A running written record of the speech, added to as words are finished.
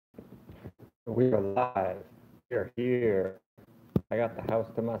We are live. We are here. I got the house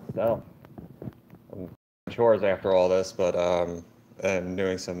to myself. I'm chores after all this, but and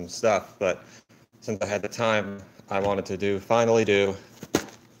doing some stuff. But since I had the time, I wanted to finally do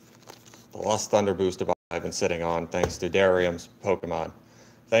the Lost Thunder booster box I've been sitting on, thanks to Darium's Pokemon.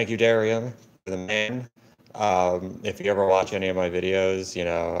 Thank you, Darium, for the man. If you ever watch any of my videos,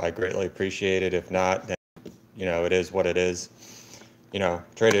 I greatly appreciate it. If not, then, it is what it is.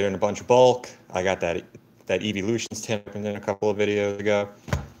 Traded in a bunch of bulk. I got that Evolutions tin opened in a couple of videos ago.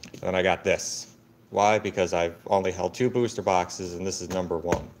 And I got this. Why? Because I've only held 2 booster boxes, and this is number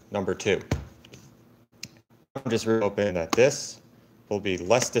 1. Number 2. I'm just hoping that this will be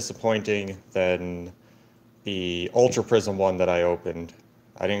less disappointing than the Ultra Prism one that I opened.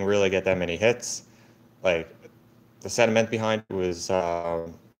 I didn't really get that many hits. Like, the sentiment behind it was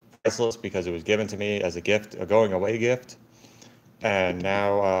priceless because it was given to me as a gift, a going away gift. And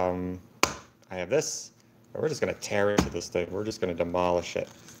now I have this. We're just going to tear into this thing. We're just going to demolish it.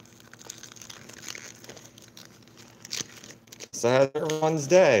 So how's everyone's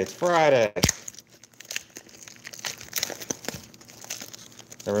day? It's Friday.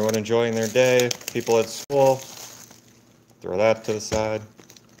 Everyone enjoying their day? People at school? Throw that to the side.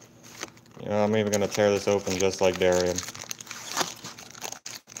 I'm even going to tear this open just like Darian.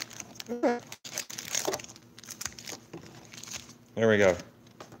 There we go.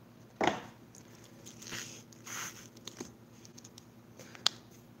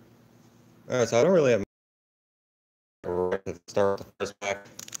 Alright, so I don't really have right to start the first pack.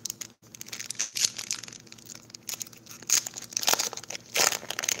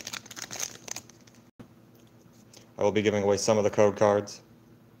 I will be giving away some of the code cards.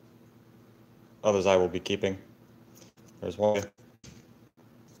 Others I will be keeping. There's 1, 2,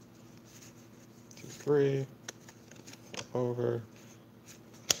 3. Over.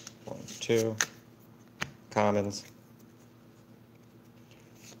 1, 2. Commons.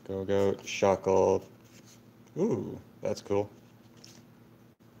 Go-Goat, Shuckle. Ooh, that's cool.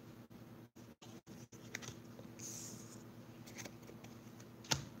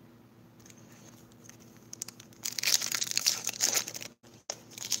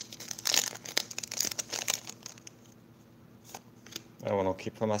 That one I'll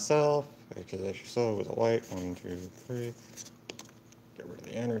keep for myself, because as you saw, it was a white. 1, 2, 3. Get rid of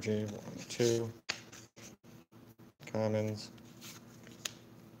the energy. 1, 2. Commons.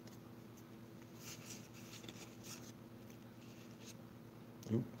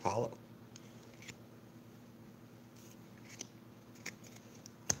 Ooh, hollow.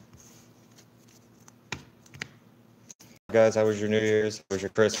 Guys, how was your New Year's? How was your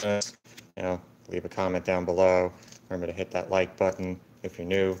Christmas? Leave a comment down below. Remember to hit that like button if you're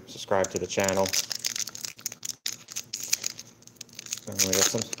new. Subscribe to the channel. And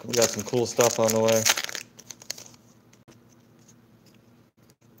we got some cool stuff on the way.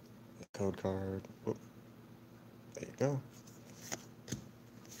 Code card. Oop. There you go.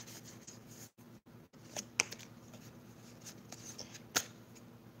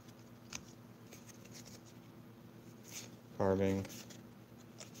 Carving.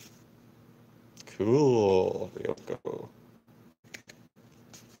 Cool. Ryoko.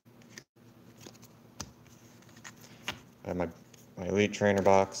 I have my Elite Trainer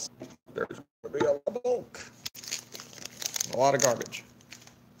box. There's going to be a bulk. A lot of garbage.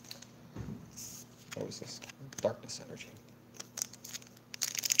 What was this? Darkness energy.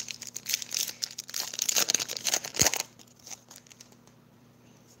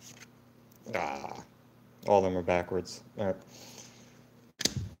 All of them are backwards. All right.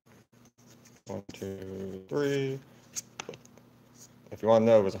 1, 2, 3. If you want to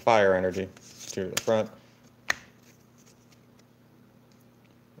know, it was a fire energy. 2 to the front.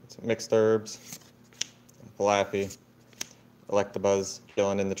 Some mixed herbs. Flappy. Electabuzz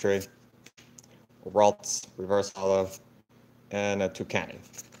chilling in the tree. Ralts, reverse hollow. And a Toucanny.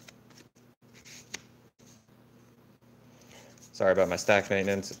 Sorry about my stack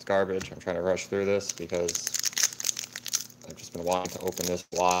maintenance, it's garbage. I'm trying to rush through this because I've just been wanting to open this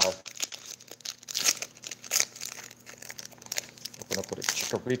a while. Open up with a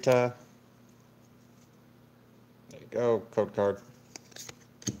Chikorita. There you go, code card.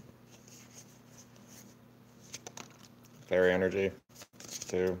 Fairy Energy,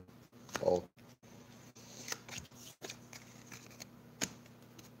 2, bulk.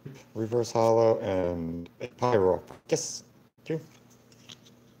 Reverse hollow and Pyro. Yes. 2.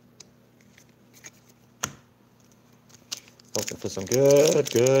 Hoping for some good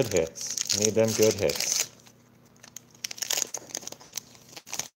hits. Need them good hits.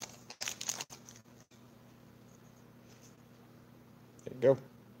 There you go.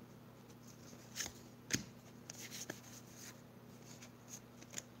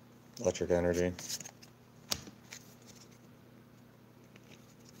 Electric energy.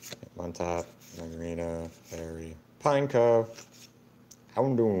 On top, Marina, Fairy, Pineco,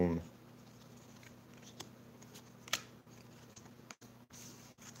 Houndoom.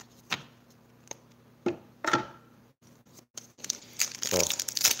 So,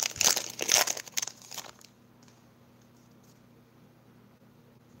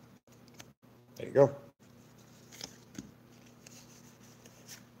 there you go.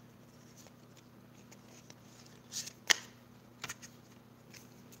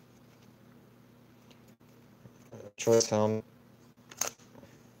 Choice helmet,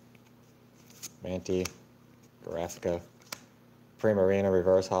 Manti, Graphica, Primarina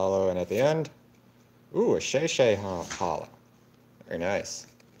reverse hollow, and at the end, ooh, a Shay hollow. Very nice.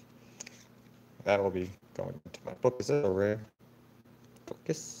 That will be going into my book. Is it a rare?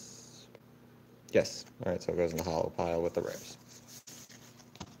 Focus. Yes. All right, so it goes in the hollow pile with the rares.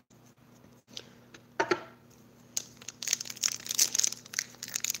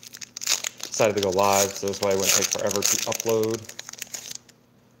 Decided to go live, so this way it wouldn't take forever to upload,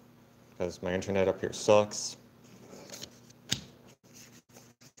 because my internet up here sucks.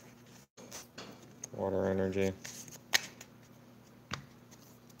 Water energy. Got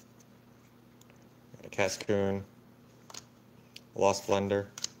a Cascoon, Lost Blender,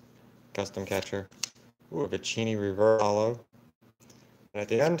 Custom Catcher. Ooh, a Vicini Reverse Hollow. And at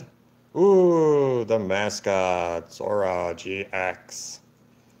the end, ooh, the mascot, Zora GX.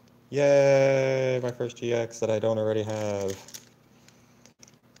 Yay, my first GX that I don't already have.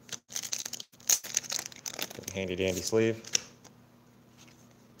 Handy dandy sleeve.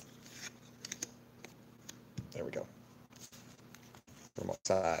 There we go. From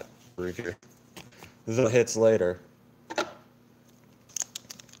outside, review. The hits later.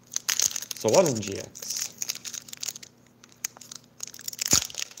 So one GX.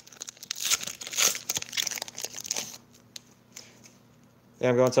 Yeah,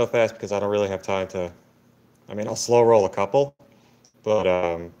 I'm going so fast because I don't really have time to, I mean, I'll slow roll a couple, but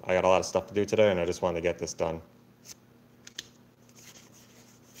I got a lot of stuff to do today and I just wanted to get this done.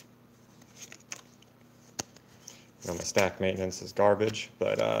 You know, my stack maintenance is garbage,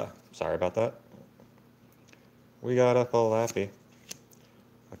 but sorry about that. We got a Falapi,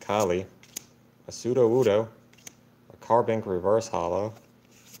 a Kali, a Pseudo Udo, a Carbink Reverse Hollow,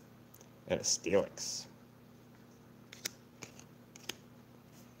 and a Steelix.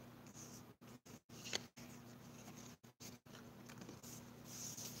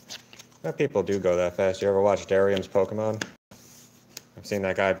 People do go that fast. You ever watch Darium's Pokemon? I've seen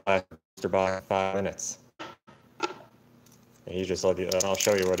that guy blast a booster box in 5 minutes. And he just, and I'll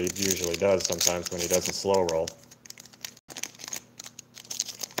show you what he usually does sometimes when he doesn't slow roll.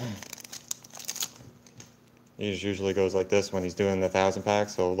 He just usually goes like this when he's doing the 1,000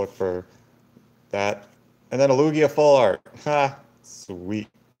 packs, so look for that. And then a Lugia Full Art. Ha! Sweet.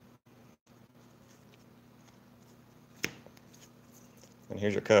 And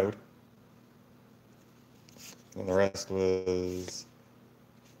here's your code. And the rest was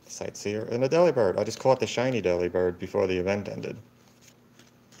Sightseer and a Delibird. I just caught the shiny Delibird before the event ended.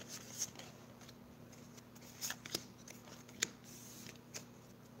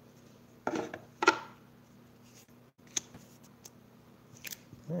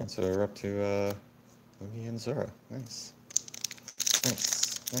 Alright, so we're up to Lugia and Zora. Nice.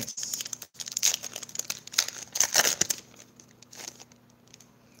 Nice. Nice.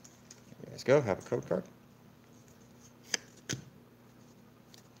 Here you guys go. Have a code card.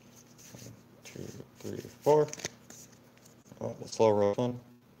 1, 2, 3, 4. Oh, the slow roll one.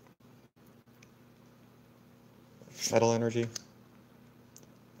 Metal Energy.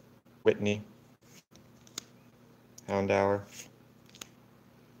 Whitney. Houndour.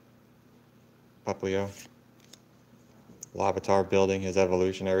 Puplio. Larvitar building his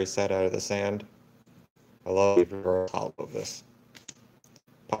evolutionary set out of the sand. I love the reverse hollow of this.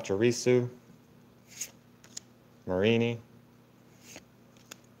 Pachirisu. Marini.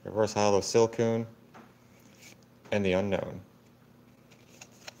 Reverse hollow Silcoon. And the Unknown.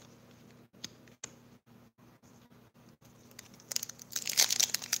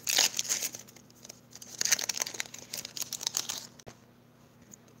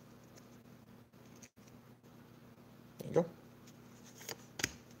 There you go.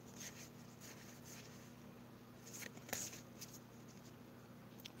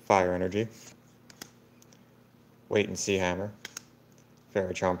 Fire Energy. Wait and See Hammer.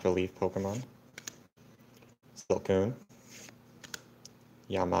 Ferrocharm for Leaf Pokemon. Silcoon.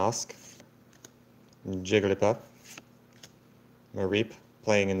 Yamask. Jigglypuff. Mareep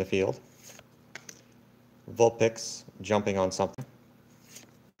playing in the field. Vulpix jumping on something.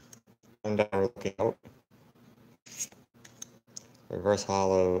 Hound looking out. Reverse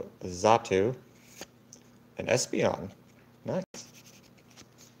Hollow Xatu. And Espeon. Nice.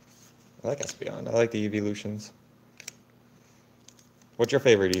 I like Espeon. I like the evolutions. What's your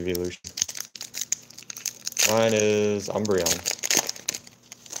favorite evolution? Mine is Umbreon.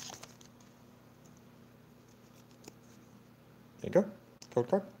 There you go. Code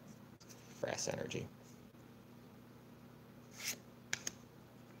card. Grass Energy.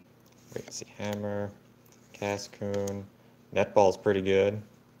 Wait to see Hammer. Cascoon. Netball's pretty good.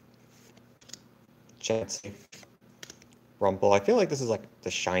 Chansey. Rumple. I feel like this is like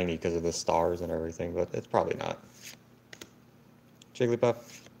the shiny because of the stars and everything, but it's probably not.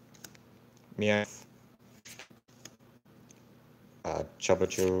 Jigglypuff. Meowth.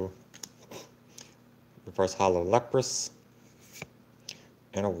 Chubachu. Reverse Hollow Lapras.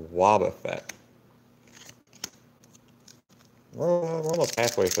 And a Wobbuffet. We're almost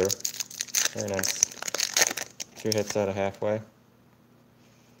halfway through. Very nice. 2 hits out of halfway.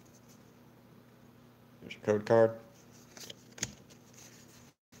 Here's your code card.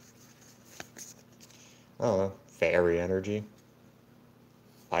 I don't know. Fairy Energy.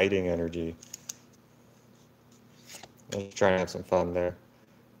 Fighting Energy. I'm just trying to have some fun there.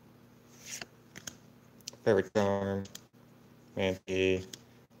 Fairy Charm. Manty.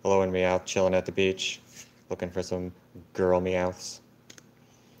 Hello and Meowth chilling at the beach. Looking for some girl Meowths.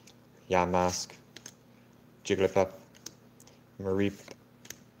 Yamask. Jigglypuff. Mareep.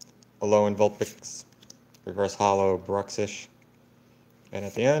 Alolan Vulpix. Reverse Hollow Bruxish. And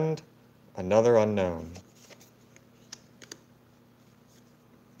at the end, another unknown.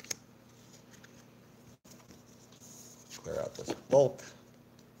 Clear out this bulk.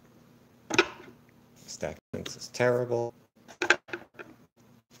 Stack links is terrible.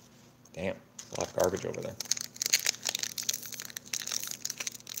 Damn, a lot of garbage over there.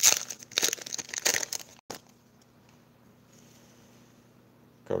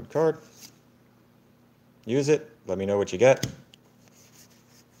 Code card. Use it. Let me know what you get.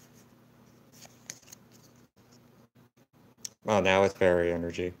 Oh, now it's Fairy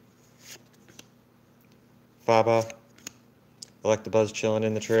Energy. Baba. Electabuzz chilling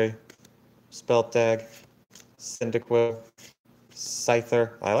in the tree. Spelt Tag. Cyndaquil.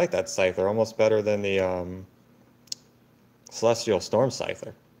 Scyther. I like that Scyther. Almost better than the Celestial Storm Scyther.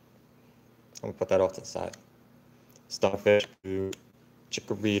 I'm going to put that off to the side. Stunfish.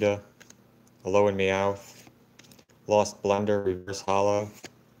 Chikorita. Hello and Meowth. Lost Blender. Reverse Hollow.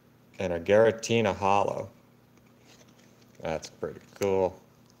 And a Garatina Hollow. That's pretty cool.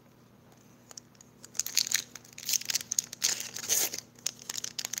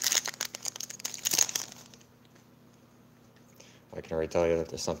 I can already tell you that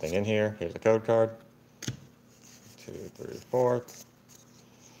there's something in here. Here's a code card. 2, 3, 4.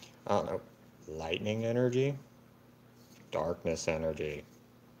 I don't know. Lightning Energy. Darkness Energy.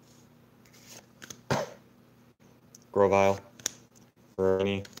 Grovyle.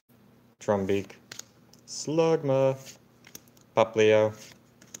 Brony. Trumbeak. Slugma. Puplio.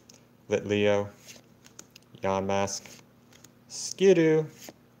 Litleo. Yamask. Skidoo.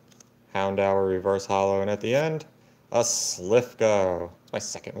 Houndour Reverse Hollow. And at the end, a Slifgo. It's my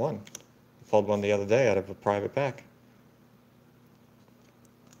second one. I pulled one the other day out of a private pack.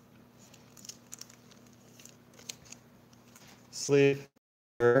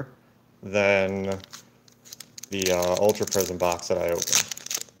 Sleeper than the Ultra Prism box that I opened.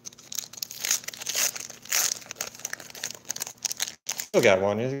 Still got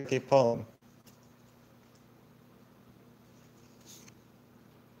one. You just keep pulling.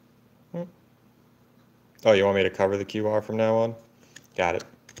 Oh, you want me to cover the QR from now on? Got it.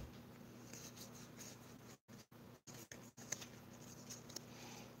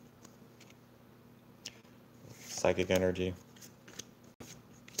 Psychic Energy.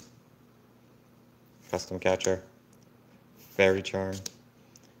 Custom Catcher. Fairy Charm.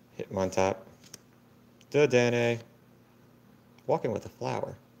 Hitmontop. Dodane. Walking with a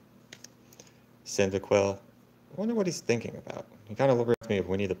Flower. Cyndaquil. I wonder what he's thinking about. He kind of reminds me of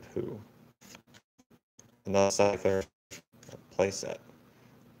Winnie the Pooh. Another Scyther. A playset.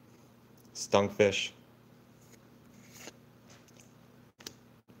 Stunfish.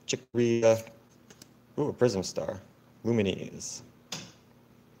 Chikorita. Ooh, a Prism Star. Luminese.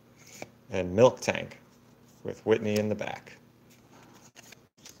 And Milk Tank with Whitney in the back.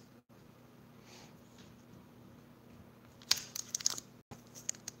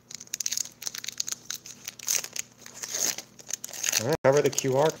 All right, cover the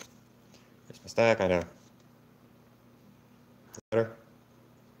QR. Here's my stack, I know. Better?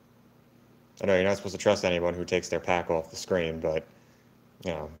 I know you're not supposed to trust anyone who takes their pack off the screen, but,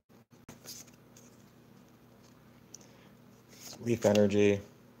 you know, Leaf Energy,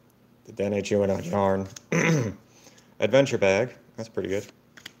 the Dene Chewing on Yarn, Adventure Bag, that's pretty good.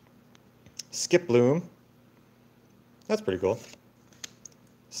 Skip Bloom, that's pretty cool.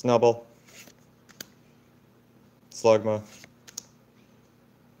 Snubble, Slugma,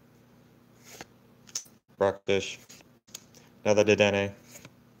 Rockfish, another Dedenne,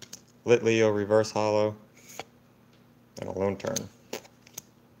 Lit Leo Reverse Hollow, and a Lone Turn.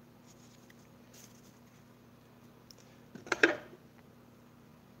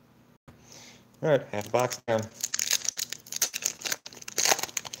 Alright, half a box down.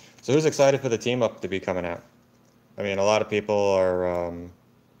 So who's excited for the team up to be coming out? I mean, a lot of people are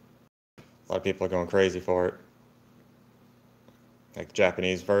going crazy for it. Like the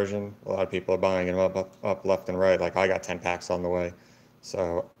Japanese version, a lot of people are buying them up left and right. Like I got 10 packs on the way,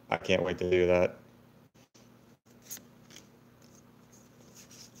 so I can't wait to do that.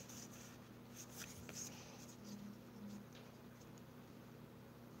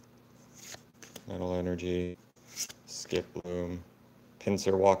 Metal Energy, Skip Bloom,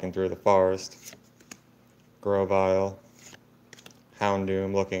 Pinsir Walking Through the Forest, Grovile,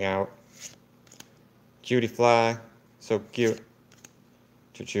 Houndoom Looking Out, Cutie Fly, so cute,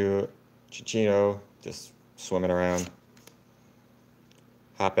 Chichino just swimming around,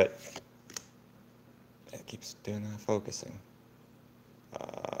 Hoppet, it keeps doing that focusing,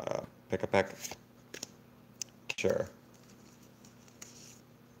 Pick a Peck, sure.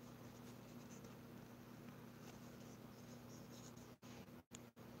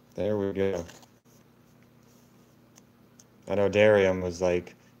 There we go. I know Darium was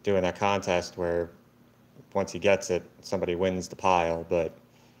like doing that contest where once he gets it, somebody wins the pile, but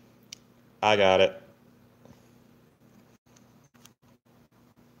I got it.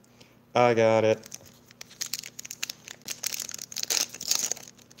 I got it.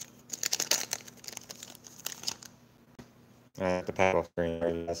 I have to pack off screen there,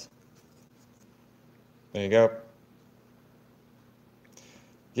 yes. There you go.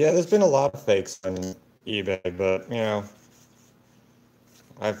 Yeah, there's been a lot of fakes on eBay, but, you know,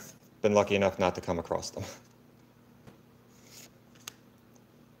 I've been lucky enough not to come across them.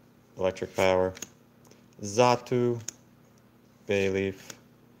 Electric Power, Zatu, Bayleaf,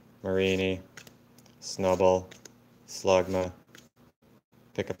 Marini, Snubble, Slugma,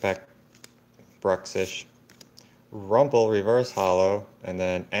 Pick-a-Peck, Bruxish, Rumple Reverse Hollow, and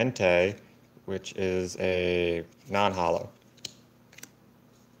then Entei, which is a non-hollow.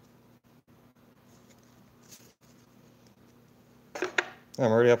 I'm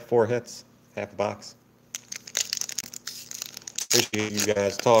already up 4 hits, half a box. Appreciate you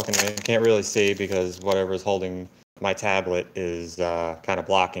guys talking to me. Can't really see because whatever's holding my tablet is kind of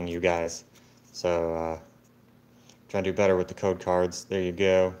blocking you guys. So trying to do better with the code cards. There you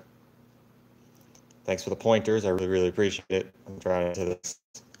go. Thanks for the pointers. I really, really appreciate it. I'm trying to do this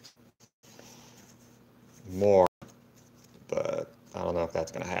more, but I don't know if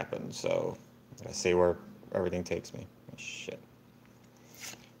that's going to happen. So I see where everything takes me. Oh, shit.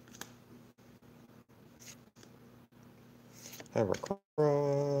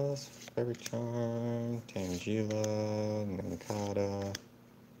 Heracross, Fairy Charm, Tangela, Mancada,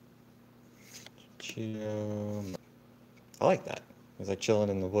 Chio. I like that. It's like chilling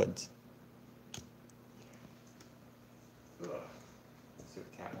in the woods. Ugh. Let's see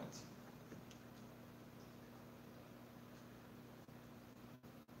what the cat wants.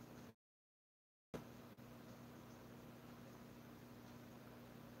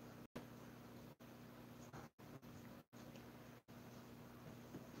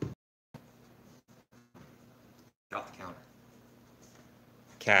 Off the counter.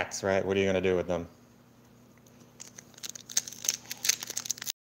 Cats, right? What are you going to do with them?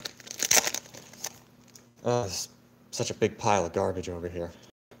 There's such a big pile of garbage over here.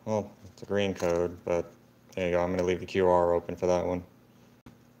 Well, it's a green code, but there you go. I'm going to leave the QR open for that one.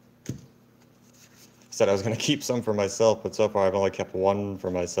 I said I was going to keep some for myself, but so far I've only kept 1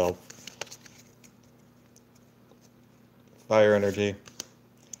 for myself. Fire Energy,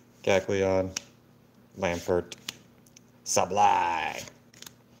 Gacleon, Lampert, Sublime,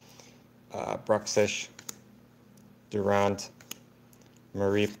 Bruxish, Durant,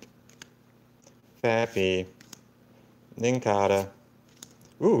 Mareep, Fappy, Nincada,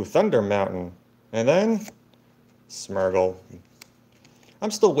 ooh, Thunder Mountain, and then Smeargle.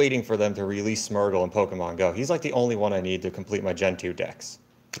 I'm still waiting for them to release Smeargle in Pokemon Go. He's like the only one I need to complete my Gen 2 decks.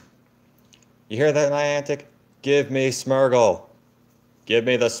 You hear that, Niantic? Give me Smeargle. Give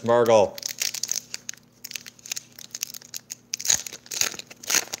me the Smeargle.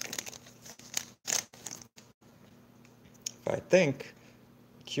 I think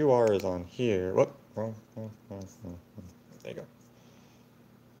QR is on here. Whoop. There you go.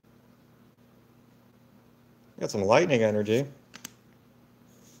 Got some lightning energy.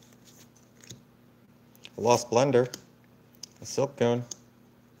 A Lost Blender, a Silk Cone,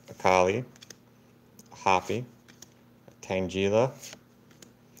 a Kali, a Hoppy, a Tangela,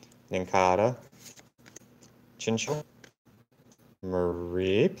 Ninkata, Chinchil,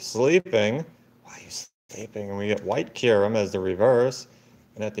 Mareep, sleeping. Why are you sleeping? And we get White Kyurem as the reverse.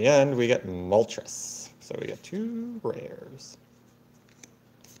 And at the end, we get Moltres. So we get 2 rares.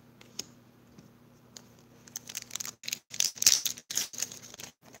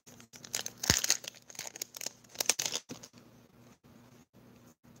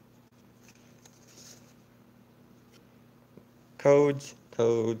 Codes,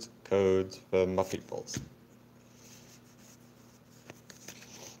 codes, codes for my peoples.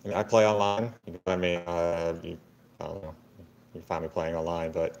 I mean, I play online. You can find me, I don't know, you can find me playing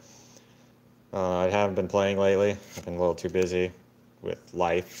online, but I haven't been playing lately. I've been a little too busy with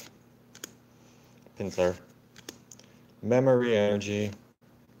life. Pinsir. Memory Energy.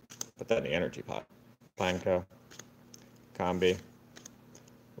 Put that in the energy pot. Pineco. Combi.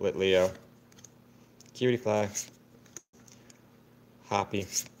 Lit Leo. Cutie Fly. Hoppy.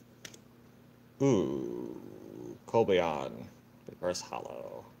 Ooh. Colbyon. Reverse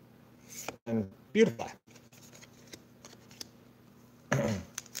Hollow. And Beautifly.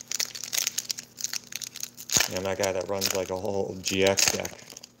 Yeah, I'm that guy that runs like a whole GX deck.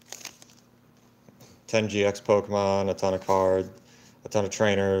 10 GX Pokemon, a ton of cards, a ton of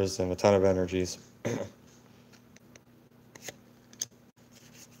trainers, and a ton of energies. I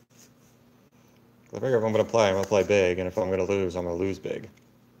figure if I'm going to play big, and if I'm going to lose big.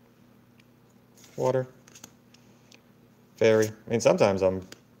 Water. Fairy. I mean, sometimes I'm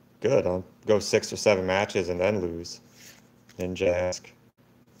good. I'll go 6 or 7 matches and then lose. Ninjask.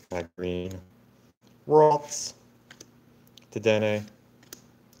 Green. Ralts. Dedenne.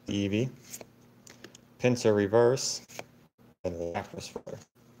 Eevee. Pinsir Reverse. And Lapras Flare.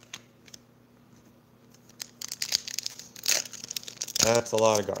 That's a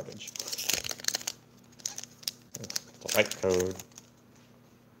lot of garbage. The white code.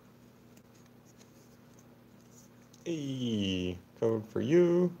 Hey, code for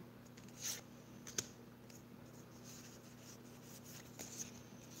you.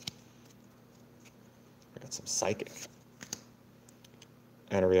 I got some Psychic.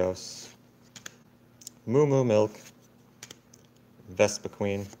 Anarios. Moo Moo Milk.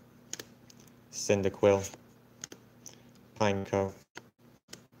 Vespiquen. Cyndaquil. Pineco.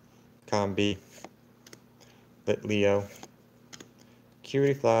 Combi. Lit Leo.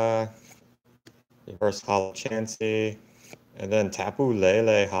 Cutie Fly. Reverse Hollow Chansey. And then Tapu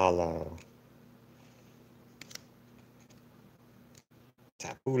Lele Hollow.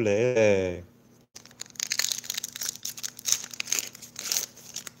 Tapu Lele.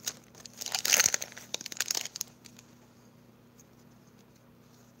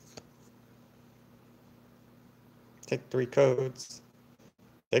 Take 3 codes.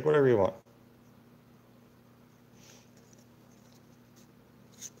 Take whatever you want.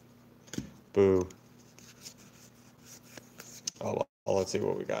 Boo. Oh, well, let's see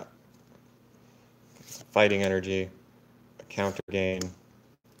what we got. Some fighting energy, a counter gain,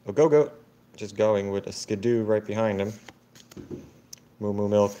 a Go-Goat, just going with a Skidoo right behind him. Moo Moo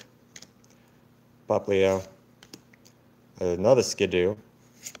Milk, Poplio, another Skidoo.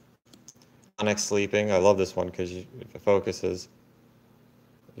 Onyx sleeping. I love this one because if it focuses,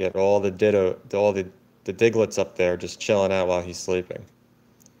 you get all the Diglets up there just chilling out while he's sleeping.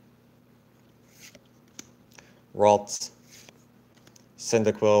 Ralts,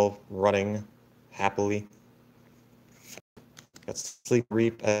 Cyndaquil running happily. Got Sleep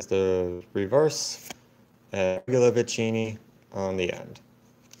Reap as the reverse, and regular Vicini on the end.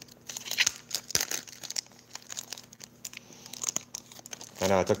 I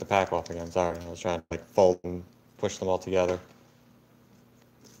know I took the pack off again. Sorry, I was trying to like fold and push them all together.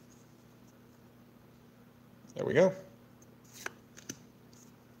 There we go.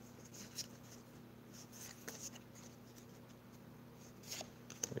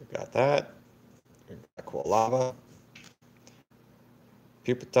 We've got that. We've got Quilava,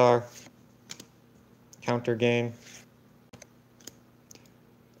 Pupitar, Counter Gain,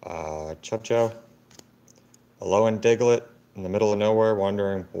 Chocho, a low-end Diglett in the middle of nowhere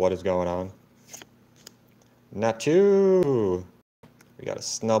wondering what is going on. Natu! We got a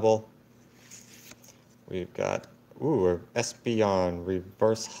Snubble. We've got, ooh, Espeon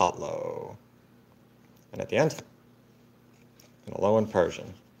Reverse Hollow. And at the end, an Alolan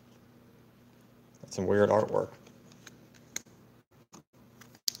Persian. That's some weird artwork.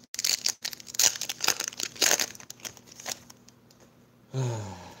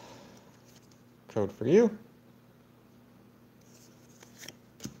 Code for you.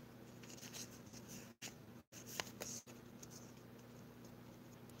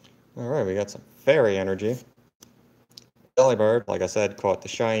 All right, we got some fairy energy. Jellybird, like I said, caught the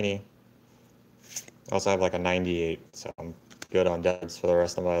shiny. I also have like a 98, so I'm good on debs for the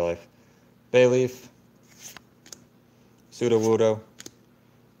rest of my life. Bayleaf, Sudowoodo,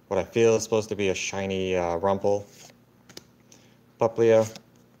 what I feel is supposed to be a shiny Rumple, Puplio,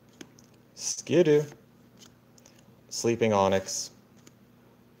 Skidoo, Sleeping Onyx,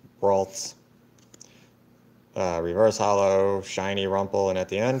 Ralts, Reverse Hollow, shiny Rumple, and at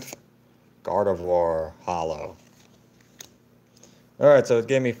the end, Gardevoir Hollow. Alright, so it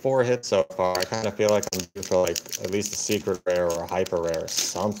gave me 4 hits so far. I kind of feel like I'm due for like at least a secret rare or a hyper rare or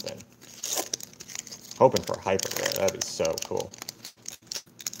something. Hoping for a hyper rare, that'd be so cool.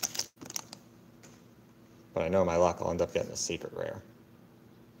 But I know my luck, I'll end up getting a secret rare.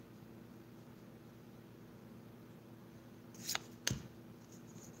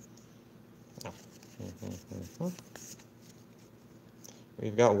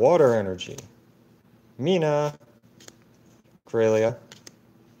 We've got water energy. Mina, Corellia,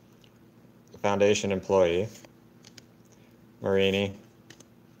 Foundation employee, Marini,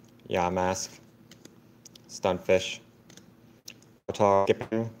 Yamask, Stunfish, Avatar,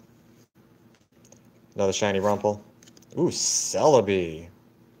 Skipping, another shiny Rumple. Ooh, Celebi.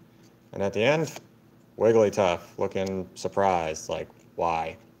 And at the end, Wigglytuff, looking surprised, like,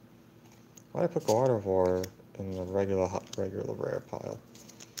 why? Why did I put Gardevoir in the regular rare pile?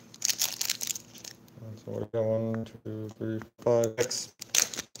 So we got 1, 2, 3, 5, 6.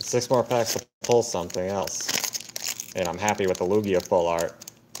 6 more packs to pull something else. And I'm happy with the Lugia full art,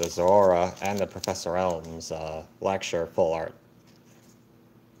 the Zora, and the Professor Elm's lecture full art.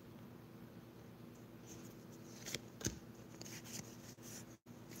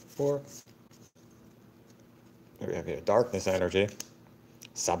 Four. We have here Darkness Energy,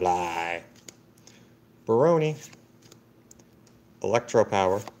 Sableye, Baroni, Electro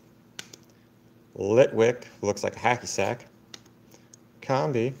Power, Litwick, looks like a hacky sack,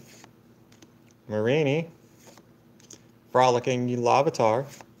 Combi, Marini, Frolicking Larvitar.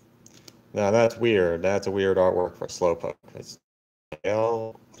 Now that's weird. That's a weird artwork for Slowpoke. It's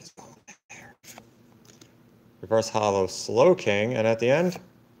what is going there? Reverse Hollow Slowking, and at the end,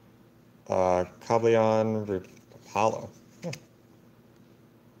 Cobalion Hollow.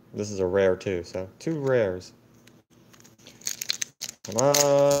 This is a rare too, so 2 rares. Come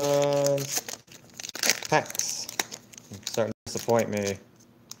on. Packs. Starting to disappoint me.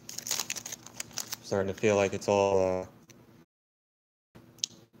 Starting to feel like it's all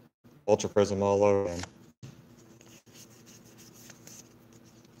Ultra Prism all over again.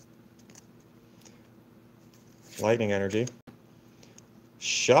 Lightning Energy.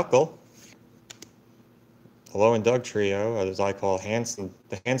 Shuckle. Hello and Doug Trio, as I call the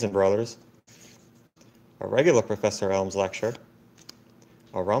Hanson brothers. A regular Professor Elm's lecture.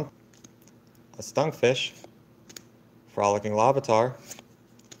 A Rump. A Stunfish. Frolicking Larvitar.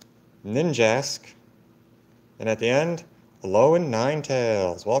 Ninjask. And at the end, Hello and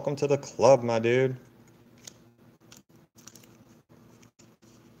Ninetales. Welcome to the club, my dude.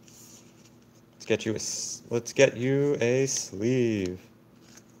 Let's get you a sleeve.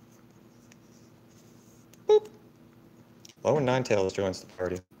 Boop. Hello and Ninetales joins the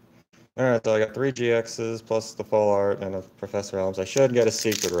party. Alright, so I got 3 GXs plus the full art and a Professor Elms. I should get a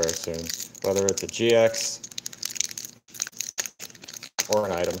secret rare soon. Whether it's a GX or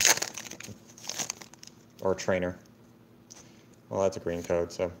an item. Or a trainer. Well, that's a green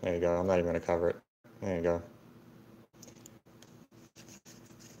code, so there you go. I'm not even going to cover it. There you go.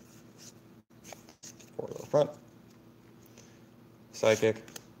 4 to the front. Psychic.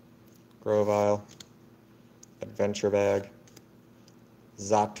 Grovyle. Adventure Bag.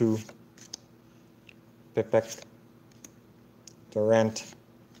 Zatu. Pipek. Durant.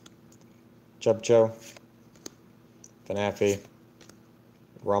 Chubcho. Fanafi.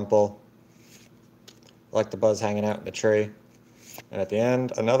 Rumple. Like the buzz hanging out in the tree. And at the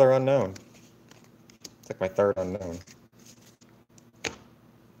end, another unknown. It's like my 3rd unknown.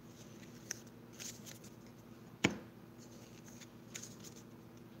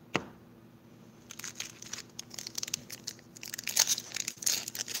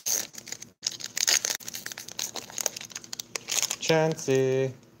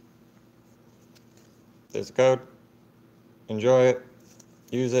 Chansey. There's a code. Enjoy it.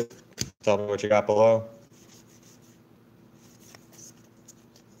 Use it. Tell me what you got below.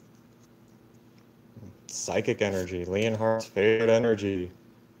 Psychic Energy, Leonhardt's favorite energy.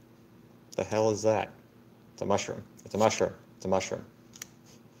 What the hell is that? It's a mushroom. It's a mushroom. It's a mushroom.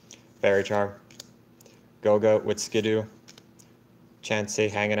 Fairy Charm. Go-Go with Skidoo. Chansey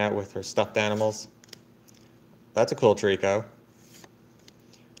hanging out with her stuffed animals. That's a cool Trico.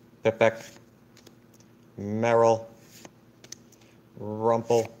 Pipek. Meryl.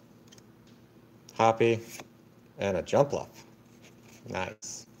 Rumple. Hoppy. And a Jumpluff.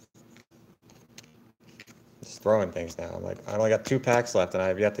 Nice. Just throwing things now. I'm like, I only got 2 packs left, and I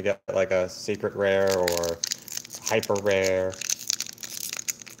have yet to get like a secret rare or hyper rare.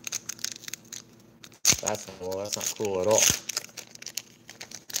 That's not cool at all.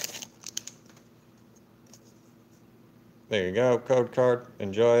 There you go, code card.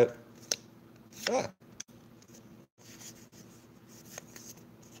 Enjoy it. Ah.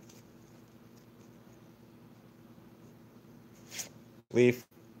 Leaf.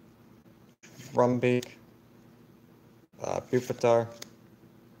 Rumbeak. Pupitar.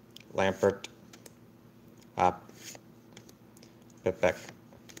 Lampert. Hop. Pipek.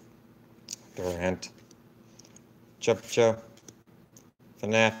 Durant. Chupcho.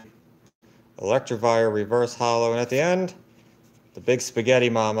 FNAF. Electivire, Reverse Hollow, and at the end, the big spaghetti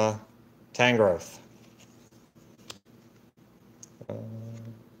mama, Tangrowth.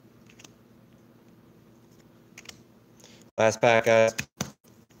 Last pack, guys.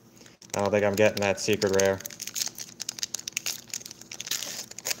 I don't think I'm getting that secret rare.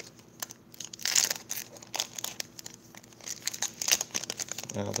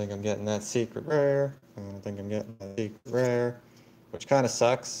 I don't think I'm getting that secret rare. I don't think I'm getting that secret rare, which kind of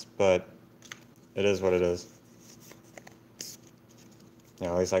sucks, but it is what it is. You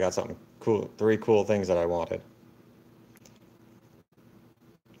know, at least I got something cool, 3 cool things that I wanted.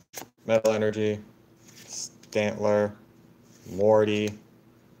 Metal Energy, Stantler, Morty,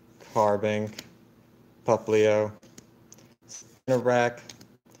 Carbink, Puplio, Spinarak,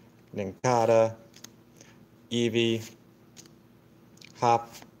 Nincada, Eevee,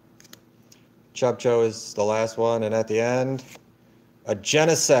 Hop. Chubcho is the last one, and at the end, a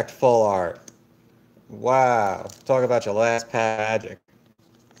Genesect full art. Wow, talk about your last pack magic.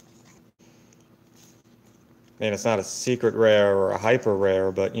 I mean, it's not a secret rare or a hyper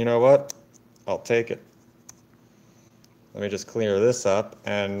rare, but you know what? I'll take it. Let me just clear this up,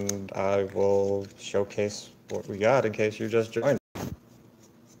 and I will showcase what we got in case you just joined.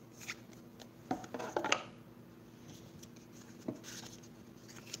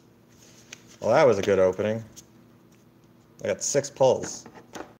 Well, that was a good opening. I got 6 pulls.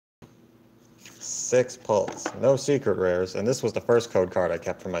 6 pulls. No secret rares. And this was the first code card I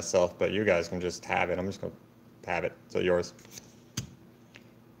kept for myself, but you guys can just have it. I'm just going to have it. So yours.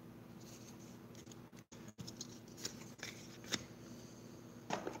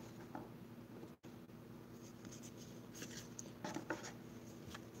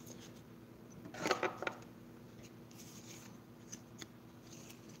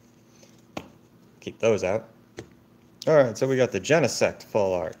 Keep those out. All right, so we got the Genesect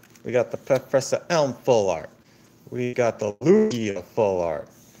full art. We got the Professor Elm full art. We got the Lugia full art.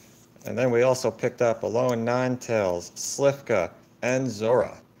 And then we also picked up Alolan Ninetales, Slifka, and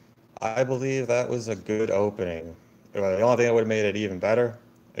Zora. I believe that was a good opening. Well, the only thing that would have made it even better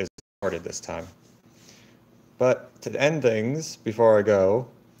is started this time. But to end things, before I go,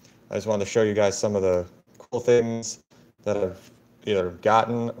 I just wanted to show you guys some of the cool things that I've either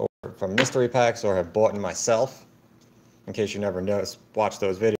gotten or from mystery packs or have bought in myself. In case you never noticed, watch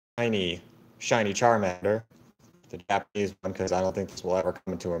those videos. Shiny Charmander, the Japanese one, because I don't think this will ever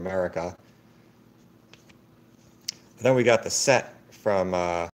come into America. And then we got the set from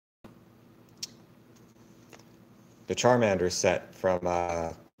the Charmander set from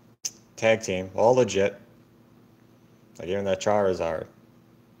Tag Team, all legit. Like even that Charizard,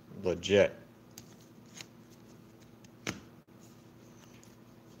 legit. And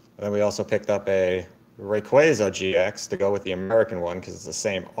then we also picked up a Rayquaza GX to go with the American one because it's the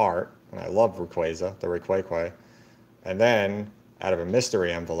same art. And I love Rayquaza, the Rayquaza. And then, out of a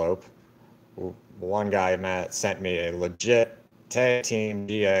mystery envelope, one guy, Matt, sent me a legit Tag Team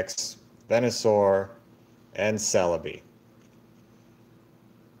GX, Venusaur, and Celebi.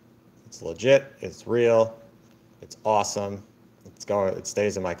 It's legit, it's real, it's awesome, it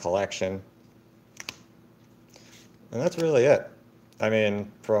stays in my collection. And that's really it. I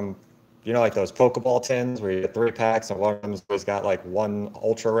mean, from, you know, like those Pokeball tins where you get 3 packs and one of them's always got like 1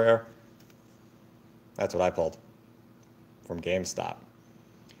 ultra rare. That's what I pulled from GameStop.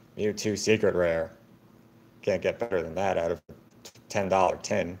 Mewtwo secret rare. Can't get better than that out of a $10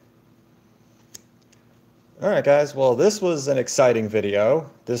 tin. All right, guys. Well, this was an exciting video.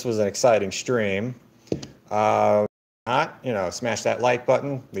 This was an exciting stream. Smash that like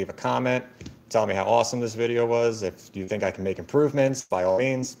button, leave a comment. tell me how awesome this video was. If you think I can make improvements, by all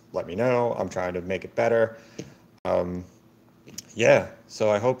means, let me know. I'm trying to make it better. Yeah, so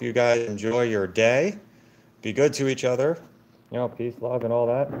I hope you guys enjoy your day. Be good to each other. You know, peace, love, and all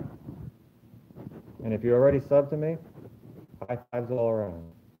that. And if you already subbed to me, high fives all around.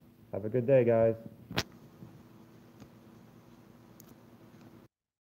 Have a good day, guys.